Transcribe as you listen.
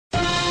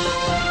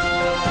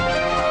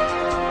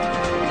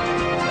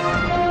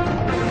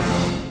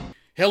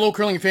Hello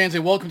curling fans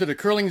and welcome to the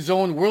Curling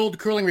Zone World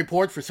Curling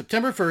Report for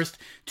September 1st,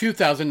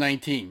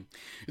 2019.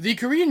 The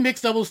Korean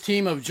mixed doubles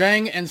team of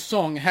Jang and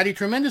Song had a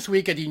tremendous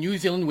week at the New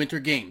Zealand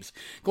Winter Games,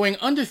 going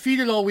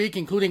undefeated all week,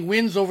 including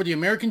wins over the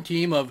American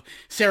team of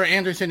Sarah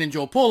Anderson and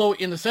Joe Polo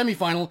in the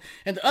semifinal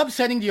and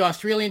upsetting the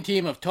Australian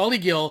team of Tolly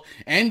Gill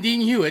and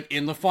Dean Hewitt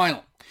in the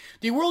final.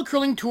 The World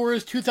Curling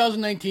Tour's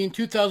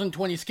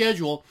 2019-2020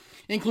 schedule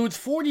includes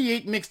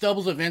 48 mixed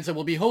doubles events that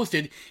will be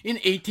hosted in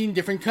 18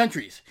 different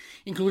countries,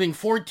 including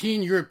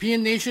 14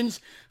 European nations,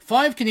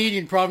 5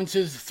 Canadian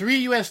provinces, 3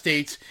 U.S.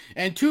 states,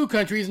 and 2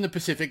 countries in the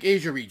Pacific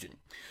Asia region.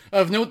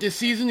 Of note this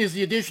season is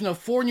the addition of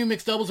 4 new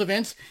mixed doubles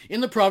events in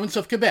the province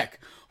of Quebec,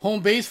 home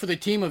base for the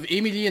team of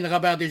Emilie and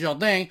Robert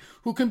Desjardins,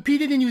 who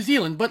competed in New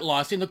Zealand but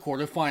lost in the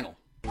quarterfinal.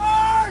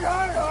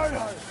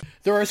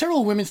 There are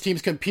several women's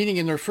teams competing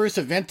in their first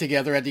event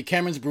together at the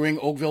Cameron's Brewing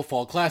Oakville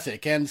Fall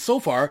Classic, and so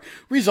far,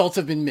 results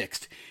have been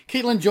mixed.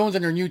 Caitlin Jones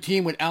and her new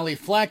team with Ali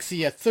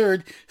Flaxey at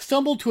third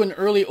stumbled to an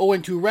early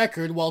 0-2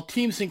 record, while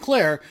Team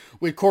Sinclair,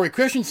 with Corey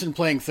Christensen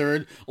playing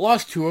third,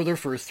 lost 2 of their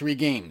first 3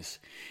 games.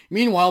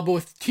 Meanwhile,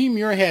 both Team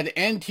Muirhead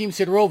and Team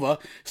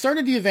Sidorova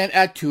started the event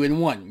at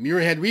 2-1.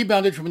 Muirhead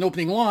rebounded from an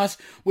opening loss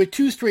with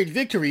 2 straight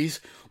victories,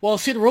 while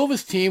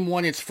Sidorova's team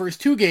won its first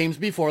 2 games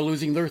before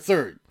losing their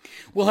third.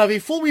 We'll have a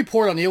full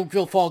report on the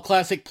Oakville Fall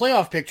Classic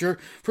playoff picture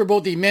for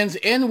both the men's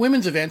and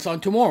women's events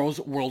on tomorrow's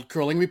World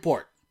Curling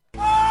Report.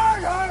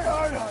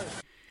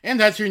 And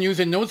that's your news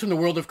and notes from the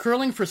world of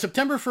curling for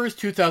September 1st,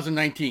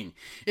 2019.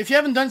 If you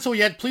haven't done so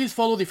yet, please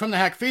follow the From the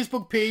Hack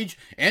Facebook page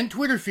and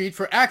Twitter feed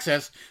for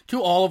access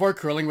to all of our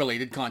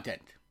curling-related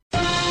content.